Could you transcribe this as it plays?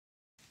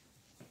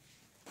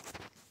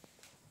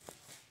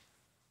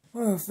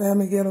Well,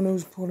 family, get on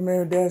news report of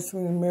Mary Dash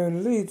Swing and Mary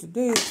Lee.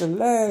 Today is the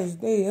last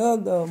day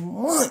of the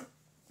month,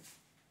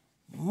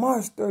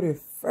 March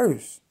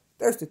 31st.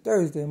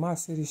 Thursday in my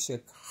city,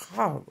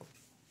 Chicago.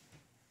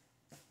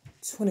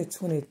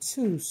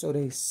 2022, so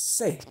they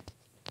say.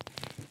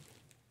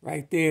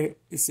 Right there,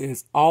 it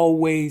says,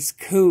 always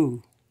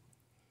cool.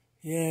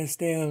 You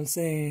understand what I'm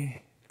saying?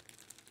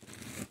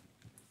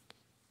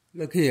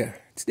 Look here.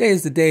 Today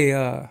is the day,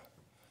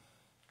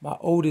 my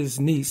oldest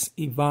niece,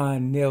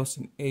 Yvonne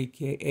Nelson,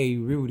 a.k.a.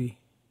 Rudy,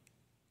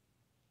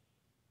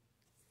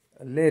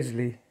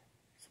 allegedly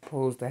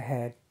supposed to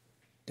have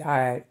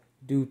died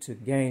due to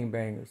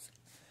gangbangers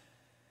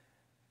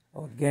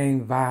or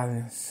gang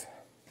violence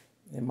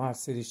in my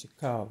city,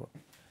 Chicago.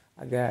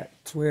 I got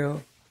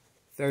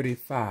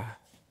 1235.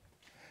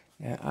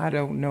 And I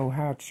don't know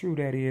how true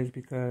that is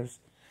because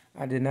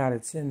I did not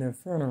attend the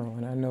funeral.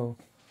 And I know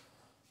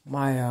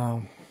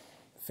my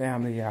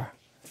family are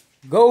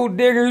gold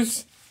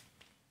diggers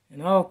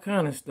and all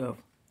kind of stuff.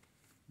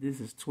 This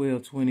is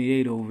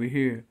 1228 over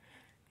here.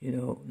 You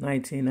know,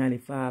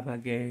 1995, I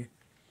gave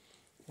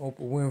Oprah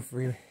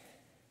Winfrey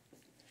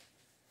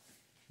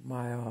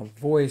my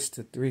voice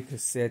to 3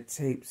 cassette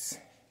tapes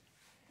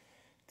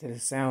to the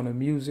Sound of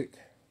Music.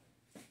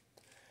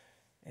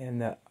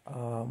 And the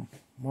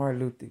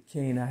Martin Luther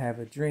King, I Have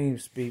a Dream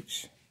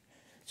speech.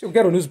 So we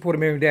got on news report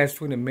of Mary Dash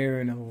Twin and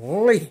Mary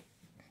and Lee.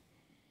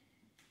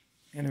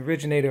 An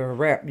originator of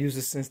rap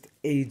music since the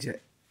age of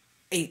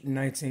 8 in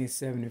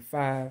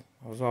 1975.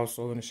 I was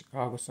also in the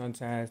Chicago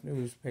Sun-Times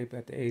newspaper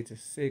at the age of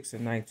 6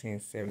 in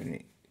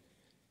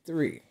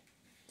 1973.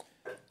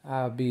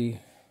 I'll be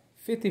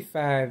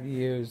 55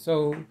 years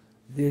old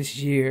this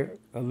year,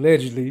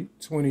 allegedly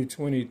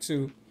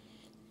 2022,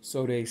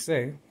 so they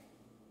say.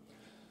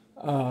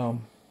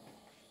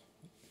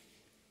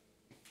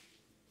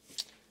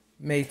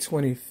 May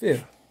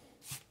 25th.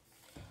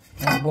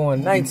 I was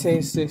born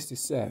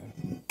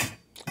 1967.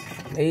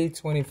 May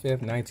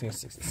 25th,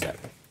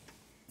 1967.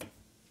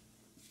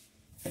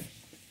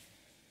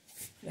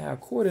 Now,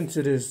 according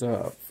to this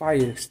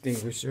fire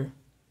extinguisher,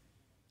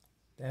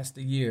 that's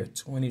the year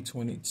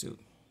 2022.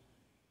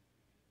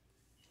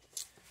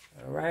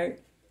 All right?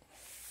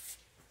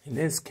 And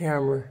this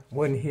camera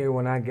wasn't here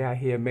when I got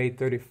here May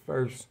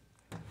 31st,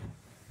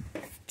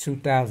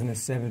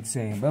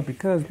 2017. But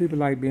because people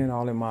like being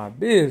all in my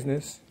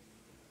business,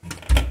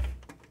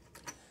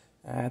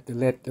 I have to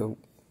let the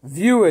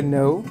viewer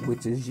know,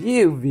 which is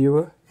you,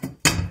 viewer,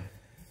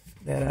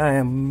 that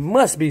I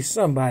must be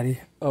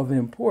somebody of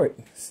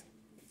importance.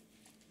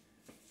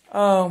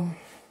 I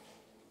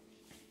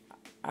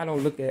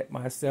don't look at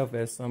myself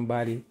as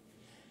somebody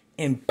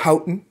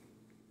important.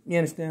 You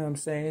understand what I'm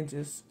saying?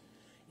 Just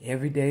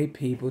everyday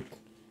people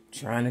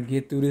trying to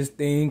get through this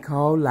thing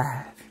called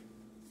life.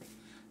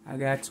 I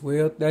got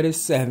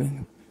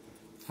 1237.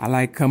 I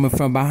like coming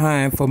from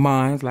behind for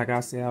mine. Like I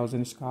said, I was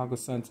in the Chicago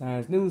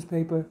Sun-Times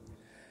newspaper at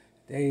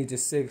the age of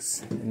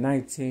 6 in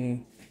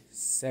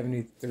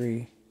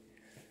 1973.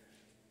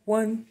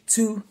 1,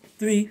 2,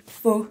 3,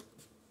 4.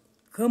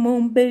 Come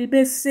on,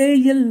 baby, say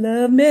you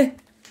love me.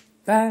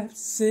 5,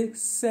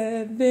 6,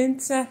 7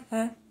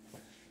 times.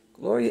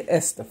 Gloria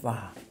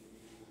Estefan.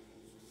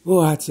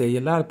 Boy, I tell you,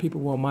 a lot of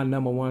people want my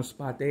 #1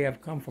 spot. They have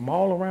come from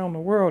all around the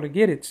world to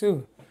get it,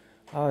 too.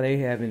 Oh, they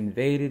have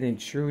invaded,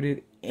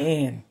 intruded,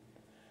 and,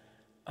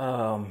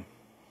 did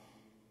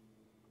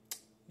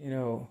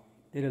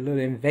a little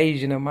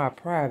invasion of my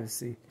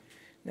privacy.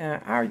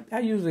 Now, I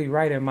usually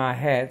write in my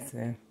hats,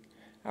 and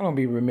I don't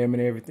be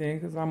remembering everything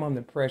because I'm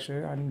under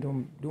pressure. I'm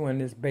doing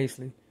this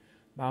basically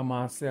by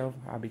myself.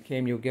 I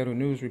became your ghetto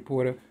news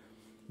reporter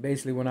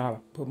basically when I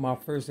put my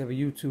first ever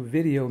YouTube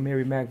video,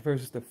 Mary Mack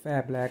versus the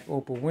Fat Black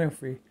Oprah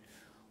Winfrey,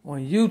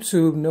 on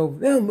YouTube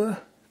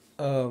November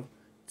of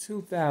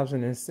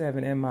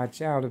 2007, and my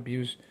child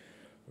abuse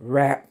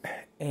rap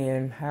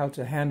and how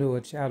to handle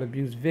a child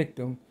abuse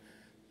victim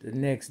the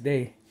next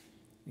day,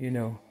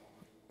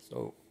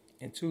 So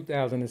in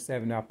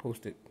 2007, I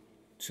posted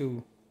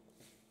 2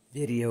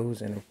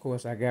 videos, and of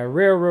course I got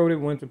railroaded,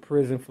 went to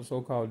prison for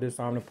so-called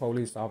disarming a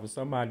police officer,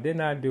 something I did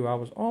not do. I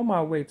was on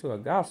my way to a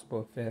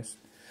gospel fest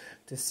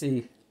to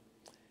see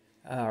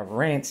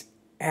Rance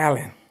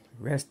Allen,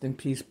 rest in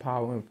peace,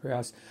 power and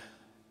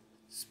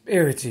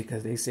prosperity,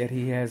 because they said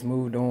he has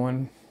moved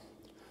on,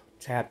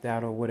 tapped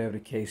out, or whatever the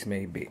case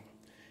may be.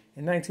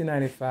 In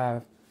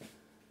 1995,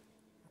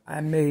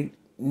 I made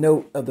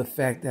note of the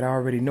fact that I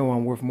already know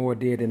I'm worth more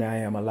dead than I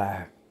am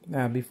alive.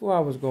 Now, before I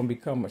was going to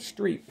become a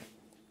street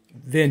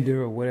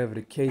vendor or whatever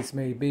the case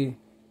may be,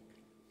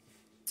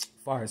 as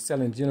far as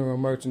selling general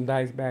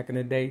merchandise back in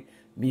the day,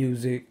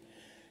 music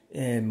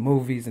and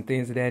movies and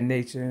things of that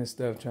nature and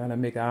stuff, trying to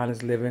make an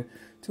honest living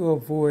to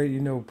avoid,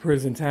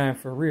 prison time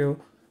for real.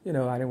 I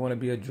didn't want to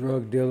be a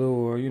drug dealer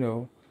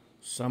or,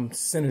 some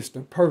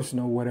sinister person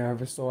or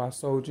whatever. So I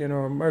sold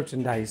general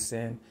merchandise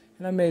and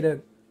I made a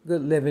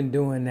good living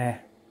doing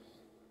that.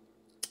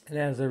 And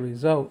as a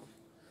result,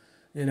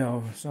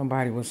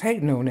 somebody was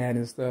hating on that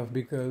and stuff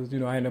because,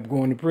 I ended up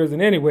going to prison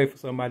anyway for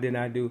something I did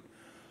not do.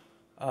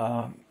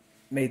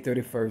 May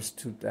 31st,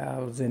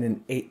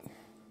 2008,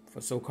 for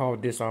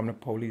so-called disarming a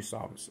police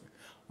officer.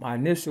 My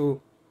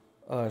initial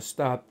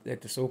stop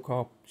that the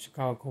so-called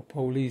Chicago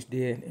police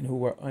did, and who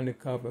were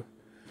undercover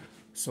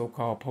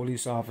so-called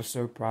police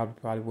officer,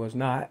 probably was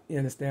not, you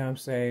understand what I'm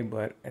saying?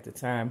 But at the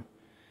time,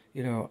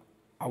 you know,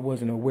 I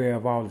wasn't aware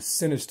of all the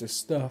sinister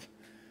stuff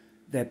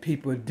that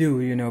people do,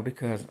 you know,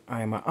 because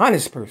I am an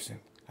honest person.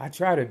 I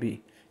try to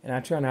be, and I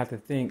try not to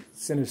think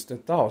sinister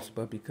thoughts,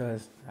 but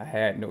because I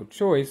had no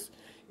choice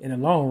in the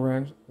long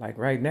run, like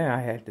right now, I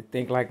had to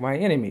think like my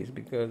enemies,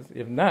 because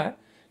if not,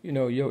 you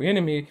know, your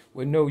enemy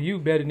would know you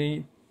better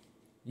than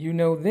you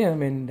know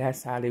them, and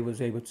that's how they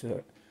was able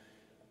to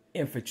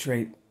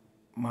infiltrate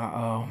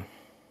my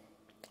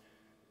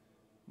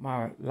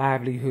my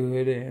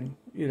livelihood, and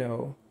you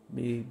know,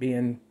 me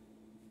being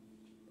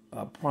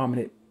a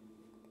prominent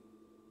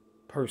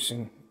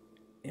person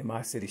in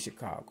my city,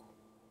 Chicago.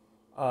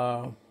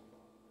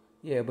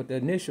 Yeah, but the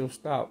initial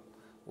stop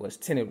was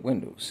tinted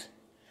windows.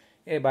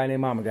 Everybody and their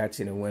mama got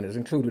tinted windows,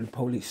 including the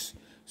police.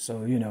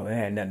 So, you know, it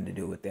had nothing to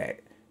do with that.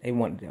 They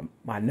wanted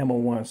my number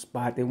one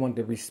spot. They wanted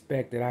the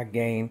respect that I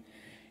gained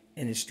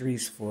in the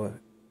streets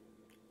for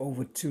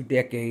over 2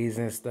 decades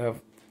and stuff.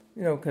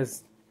 You know,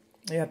 because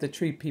you have to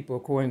treat people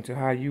according to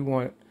how you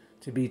want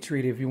to be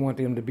treated. If you want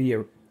them to be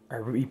a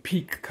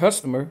repeat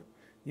customer,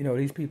 you know,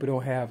 these people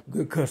don't have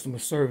good customer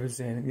service,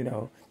 and, you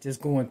know,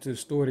 just going to the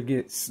store to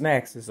get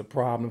snacks is a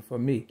problem for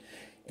me.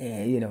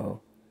 And, you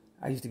know,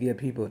 I used to give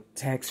people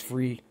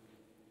tax-free,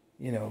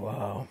 you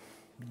know,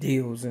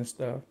 deals and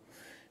stuff.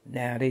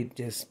 Now they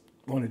just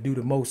want to do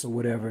the most or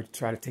whatever,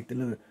 try to take the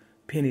little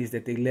pennies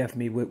that they left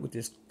me with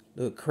this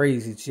little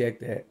crazy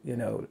check that, you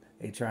know,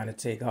 they trying to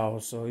take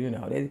off. So, you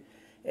know,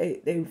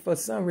 they for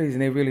some reason,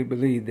 they really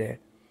believe that,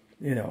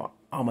 you know,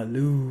 I'm going to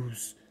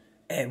lose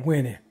at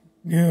winning.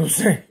 You know what I'm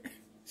saying?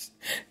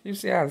 You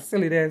see how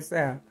silly that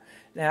sounds?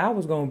 Now, I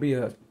was going to be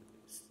a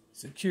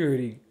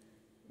security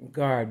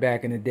guard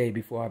back in the day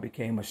before I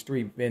became a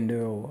street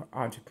vendor or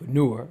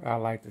entrepreneur, I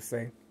like to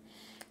say.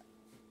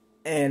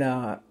 And,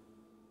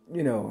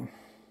 you know,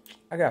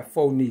 I got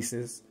 4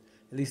 nieces.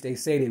 At least they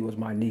say they was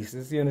my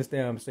nieces. You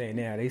understand what I'm saying?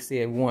 Now, they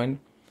said one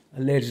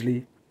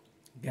allegedly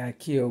got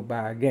killed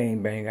by a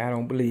gangbang. I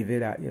don't believe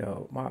it. You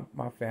know,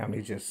 my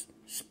family just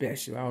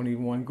special. I don't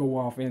even want to go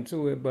off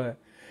into it, but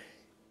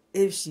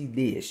if she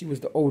did, she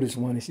was the oldest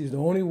one, and she's the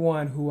only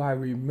one who I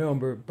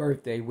remember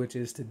birthday, which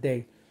is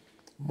today,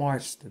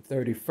 March the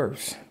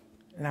 31st.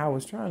 And I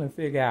was trying to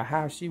figure out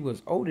how she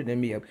was older than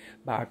me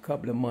by a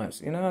couple of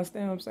months. You know,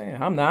 understand what I'm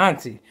saying? I'm the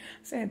auntie.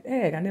 I said,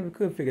 dang, I never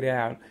could figure that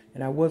out.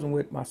 And I wasn't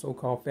with my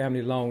so-called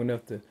family long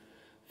enough to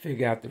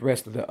figure out the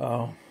rest of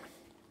the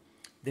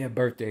their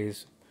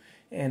birthdays.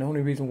 And the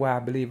only reason why I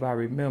believe I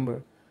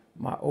remember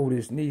my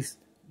oldest niece's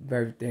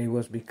birthday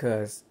was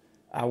because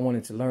I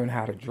wanted to learn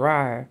how to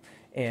drive.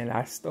 And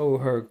I stole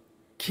her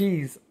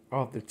keys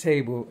off the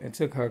table and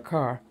took her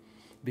car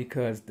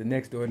because the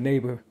next door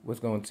neighbor was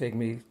going to take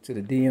me to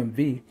the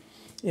DMV.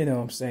 You know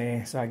what I'm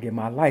saying? So I get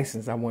my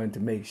license. I wanted to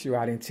make sure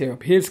I didn't tear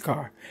up his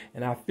car.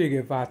 And I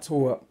figured if I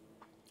tore up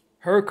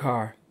her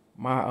car,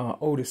 my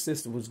older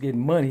sister was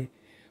getting money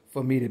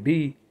for me to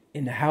be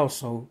in the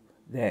household,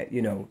 that,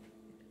 you know,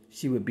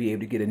 she would be able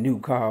to get a new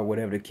car or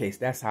whatever the case.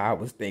 That's how I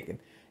was thinking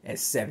at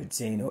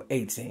 17 or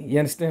 18. You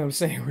understand what I'm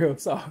saying? Real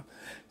talk.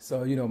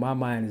 So, you know, my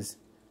mind is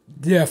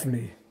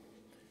definitely,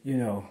 you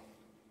know,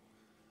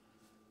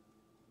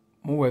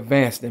 more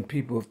advanced than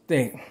people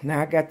think.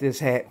 Now, I got this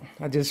hat.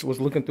 I just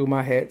was looking through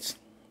my hats,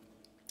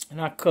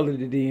 and I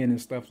colored it in and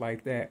stuff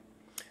like that.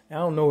 I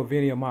don't know if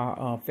any of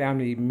my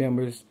family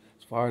members,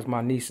 as far as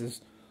my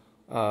nieces,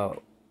 are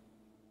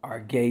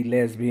gay,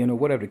 lesbian, or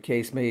whatever the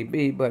case may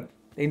be, but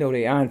they know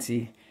their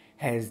auntie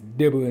has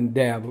dibble and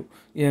dabble.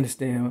 You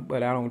understand?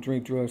 But I don't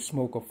drink, drugs,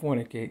 smoke, or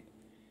fornicate.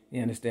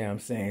 You understand what I'm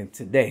saying?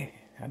 Today,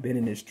 I've been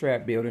in this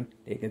trap building.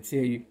 They can tell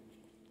you,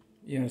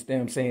 you understand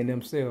what I'm saying,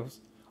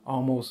 themselves,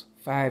 almost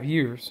 5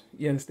 years.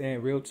 You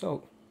understand? Real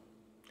talk.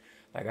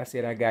 Like I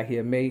said, I got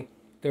here May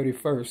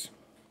 31st,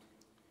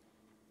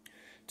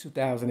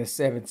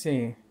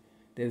 2017.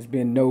 There's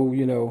been no,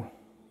 you know,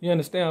 you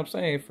understand what I'm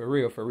saying? For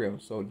real, for real.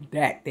 So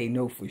that they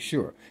know for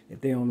sure. If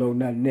they don't know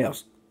nothing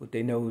else, with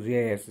their nosy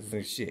asses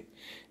and shit.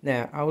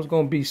 Now, I was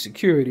going to be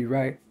security,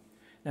 right?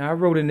 Now, I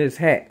wrote in this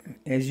hat,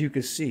 as you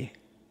can see.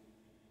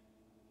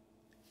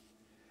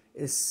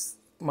 It's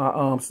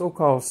my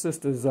so-called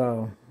sister's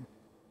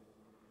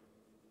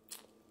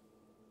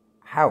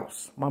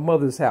house. My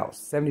mother's house.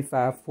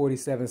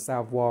 7547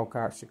 South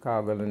Walcott,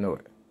 Chicago,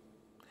 Illinois.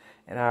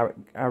 And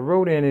I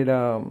wrote in it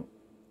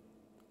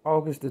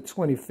August the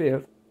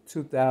 25th,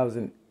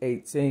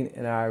 2018.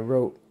 And I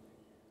wrote,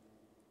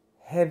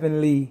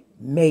 heavenly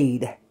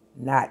made,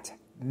 not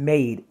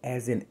made,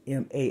 as in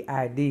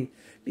M-A-I-D,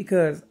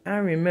 because I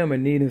remember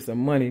needing some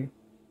money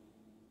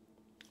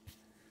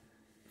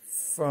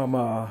from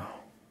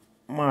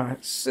my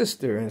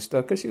sister and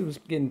stuff, because she was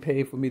getting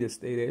paid for me to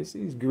stay there.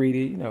 She's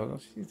greedy, you know.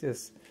 She's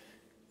just,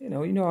 you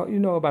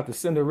know about the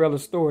Cinderella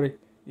story.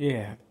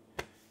 Yeah,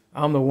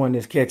 I'm the one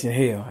that's catching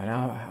hell,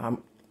 and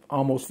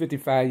almost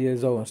 55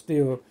 years old and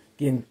still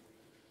getting,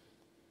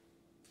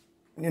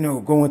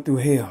 going through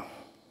hell.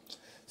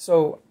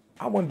 So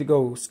I wanted to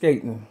go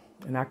skating,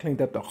 and I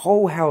cleaned up the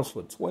whole house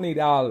for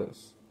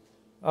 $20.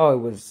 Oh, it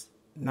was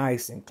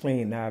nice and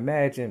clean. Now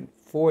imagine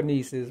 4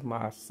 nieces,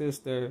 my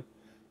sister,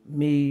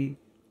 me,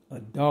 a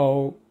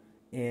dog,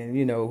 and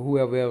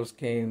whoever else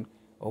came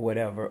or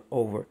whatever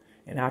over.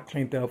 And I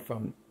cleaned up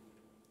from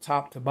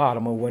top to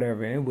bottom or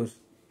whatever, and it was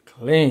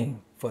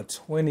clean for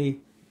 $20.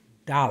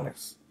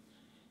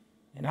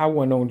 And I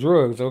wasn't on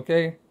drugs,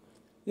 okay?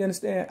 You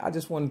understand? I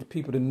just wanted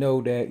people to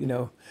know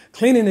that,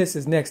 cleanliness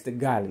is next to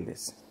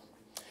godliness.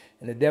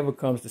 And the devil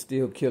comes to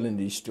steal, kill, and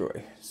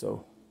destroy.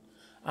 So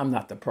I'm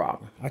not the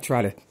problem. I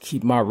try to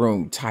keep my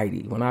room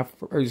tidy. When I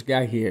first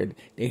got here,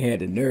 they had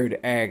the nerve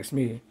to ask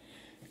me,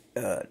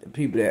 the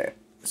people that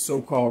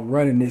so-called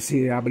running this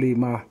here, I believe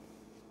my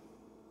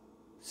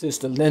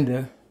sister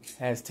Linda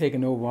has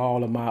taken over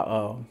all of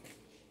my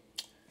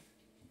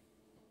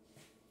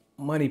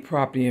money,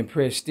 property, and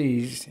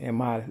prestige, and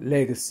my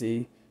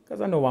legacy.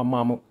 Because I know my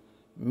mama,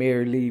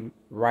 Mary Lee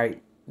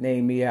Wright,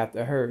 named me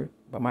after her,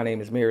 but my name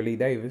is Mary Lee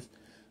Davis.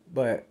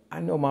 But I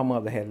know my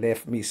mother had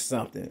left me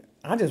something.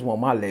 I just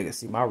want my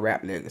legacy, my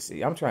rap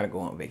legacy. I'm trying to go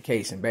on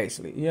vacation,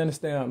 basically. You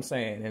understand what I'm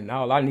saying? And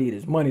all I need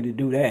is money to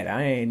do that.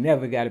 I ain't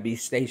never got to be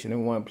stationed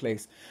in one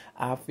place.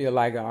 I feel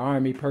like an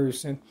Army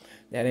person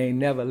that ain't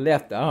never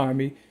left the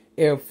Army,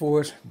 Air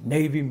Force,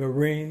 Navy,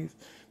 Marines,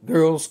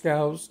 Girl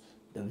Scouts,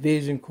 the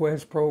Vision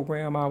Quest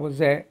program I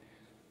was at,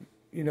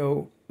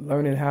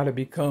 learning how to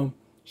become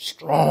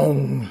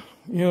strong.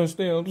 You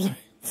understand what I'm saying?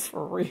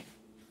 For real.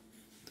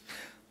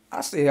 I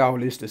say all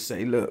this to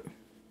say, look,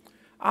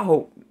 I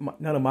hope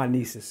none of my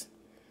nieces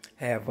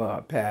have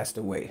passed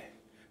away.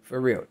 For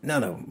real.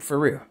 None of them. For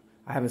real.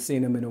 I haven't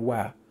seen them in a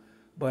while.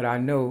 But I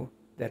know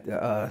that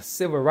the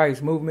civil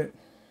rights movement,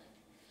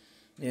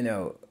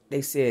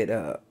 they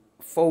said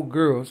 4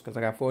 girls, because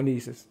I got 4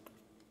 nieces,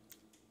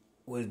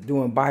 was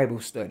doing Bible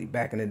study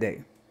back in the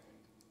day.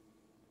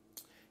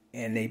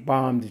 And they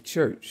bombed the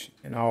church,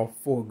 and all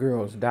 4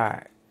 girls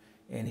died.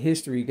 And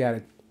history got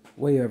a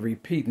way of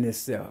repeating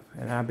itself.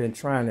 And I've been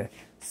trying to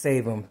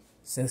save them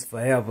since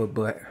forever,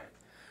 but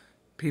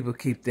people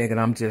keep thinking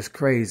I'm just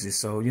crazy.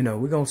 So,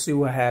 we're going to see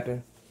what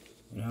happens.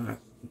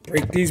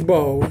 Break these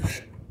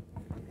balls,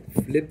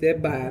 flip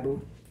that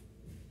Bible,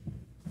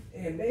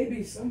 and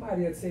maybe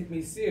somebody will take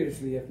me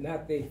seriously, if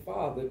not their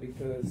father,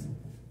 because,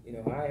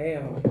 I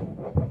am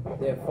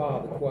their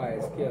father, quiet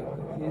as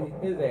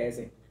kept.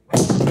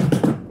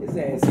 His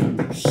ass ain't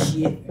do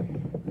shit.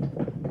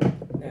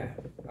 Now,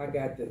 I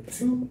got the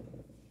 2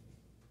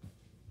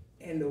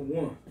 and the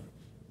 1.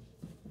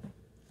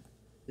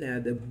 Now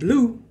the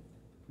blue,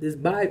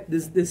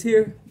 this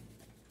here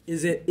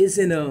is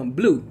in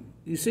blue.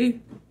 You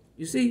see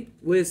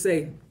where it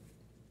say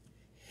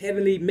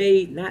heavenly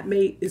made, not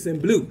made. It's in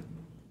blue.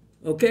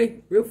 Okay,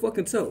 real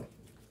fucking tough.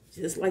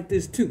 Just like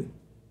this 2.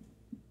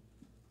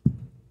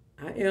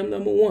 I am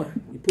number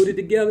 1. You put it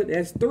together,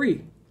 that's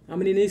 3. How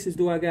many nieces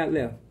do I got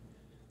left?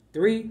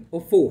 3 or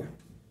 4.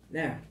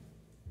 Now,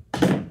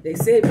 they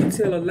say if you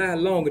tell a lie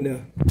long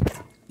enough,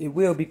 it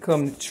will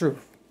become the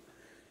truth.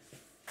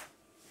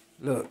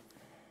 Look,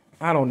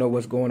 I don't know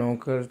what's going on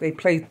because they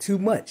play too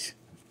much.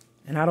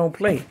 And I don't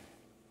play.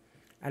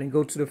 I didn't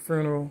go to the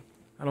funeral.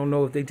 I don't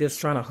know if they just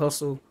trying to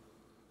hustle.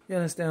 You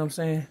understand what I'm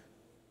saying?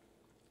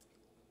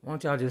 Why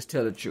don't y'all just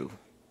tell the truth?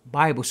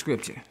 Bible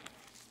scripture.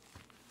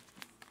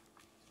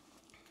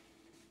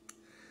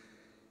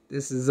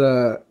 This is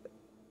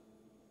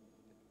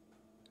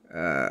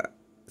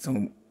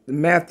some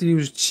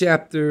Matthew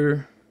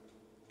chapter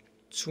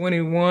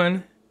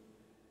 21.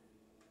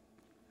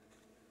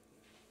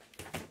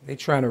 They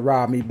trying to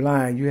rob me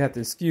blind. You have to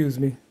excuse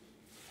me.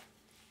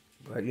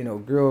 But,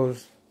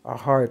 girls are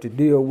hard to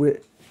deal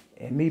with.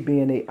 And me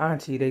being a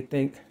auntie, they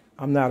think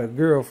I'm not a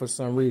girl for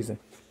some reason.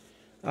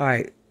 All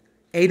right.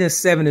 8 and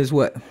 7 is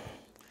what?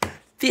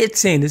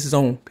 15. This is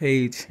on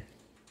page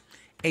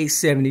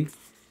 870.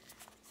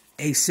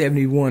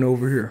 871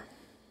 over here.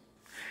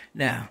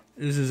 Now,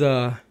 this is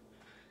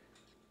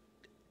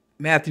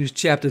Matthew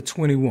chapter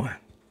 21.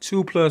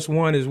 2 plus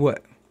 1 is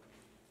what?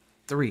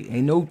 3.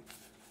 Ain't no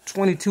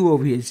 22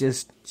 over here. It's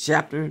just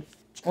chapter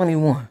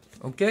 21.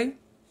 Okay?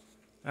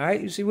 All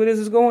right, you see where this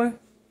is going?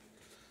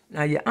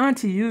 Now, your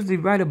auntie usually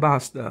write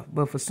about stuff,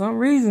 but for some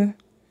reason,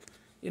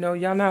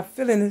 y'all not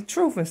feeling the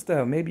truth and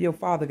stuff. Maybe your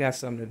father got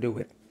something to do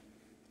with it.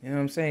 You know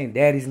what I'm saying?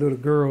 Daddy's little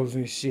girls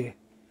and shit.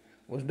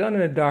 What's done in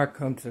the dark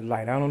comes to the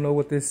light. I don't know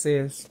what this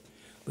says,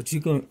 but you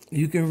can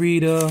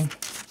read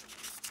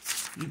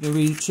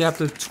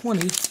chapter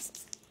 20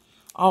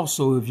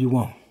 also if you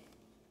want.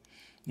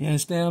 You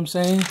understand what I'm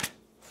saying?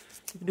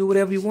 You can do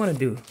whatever you want to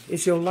do.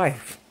 It's your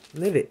life.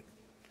 Live it.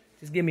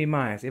 Just give me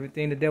mine.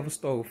 Everything the devil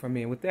stole from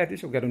me. And with that, this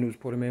show got a news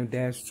reporter, man.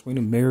 Dash between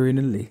the Mary and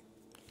the Lee.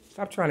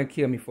 Stop trying to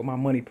kill me for my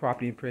money,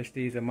 property, and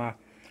prestige and my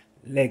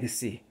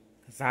legacy.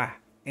 Because I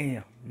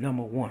am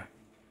number 1.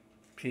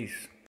 Peace.